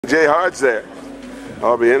Jay Harts there.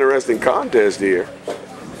 That'll be an interesting contest here.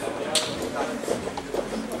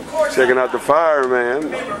 Checking out the fireman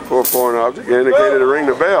for a foreign object, indicated to ring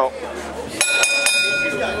the bell.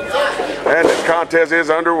 And this contest is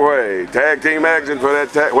underway. Tag team action for that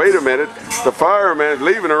tag. Wait a minute. The fireman is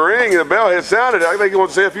leaving the ring. The bell has sounded. I think he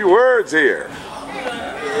wants to say a few words here.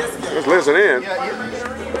 Let's listen in.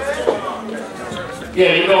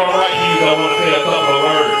 Yeah, you know I'm right here. I want to say a couple of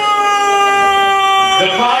words. The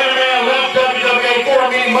fireman left WWA4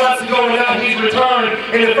 many months ago and now he's returned.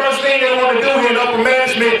 And the first thing they want to do here in upper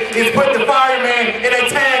management is put the fireman in a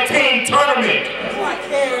tag team tournament.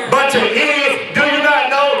 Bunch of idiots. Do you not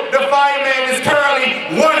know the fireman is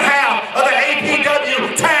currently one half of the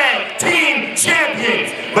APW tag team champions?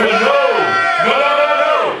 But no.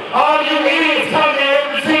 All you idiots come here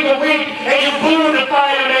every single week and you boo the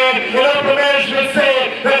fireman and upper management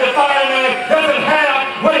said that the fireman doesn't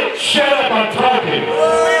have what it. Shut up, I'm talking. They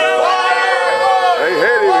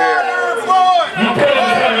hate him here. You couldn't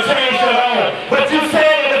have changed at all. But you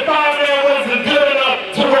said that the fireman wasn't good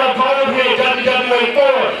enough to wear gold here at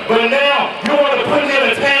WWA4. But now you want to put him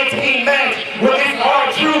in a tag team match with this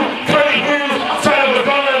R-True, Curly Hughes, son of a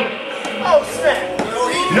gun. Oh, snap.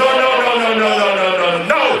 No.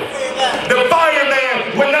 The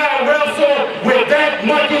fireman would not wrestle with that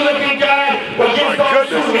monkey-looking guy against those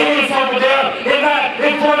two idiots over there and not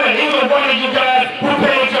in front of either one of you guys who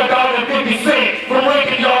paid your $1.50 from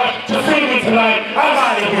Lincoln Yard to see me tonight. I'm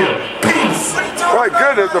out of here. Peace. My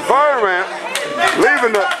goodness, the fireman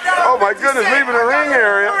leaving the, oh my goodness, leaving the ring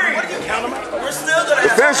area. The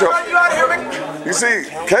Bishop, you see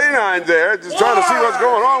K9 there, just trying to see what's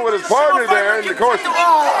going on with his partner there, and of course,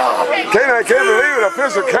 K9 can't believe it,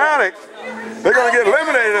 official counting. They're going to get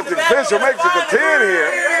eliminated if the official makes it to 10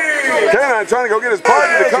 here. K9 trying to go get his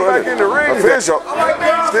partner to come back in the ring. Official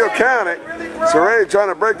still counting. Charade trying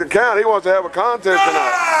to break the count. He wants to have a contest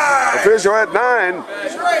tonight. Official at 9.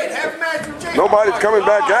 Nobody's coming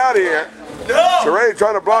back out here. Charade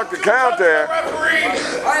trying to block the count there.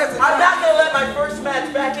 I'm not going to let my first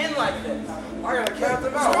match back in like this. I'm going to count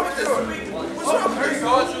them out. What's up with this?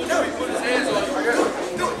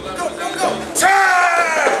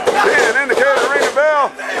 An indicator to ring the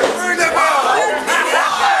bell.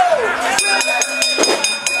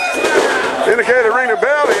 Indicator to ring the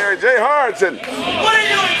bell here, Jay Harts. And what are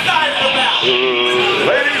you excited about?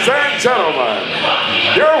 Ladies and gentlemen,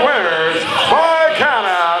 your winners by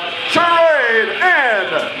countout, Charade and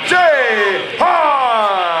Jay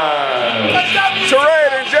Harts.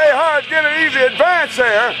 Charade and Jay Harts get an easy advance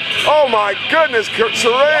there. Oh my goodness,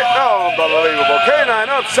 Charade, oh, unbelievable. K9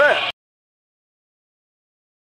 upset.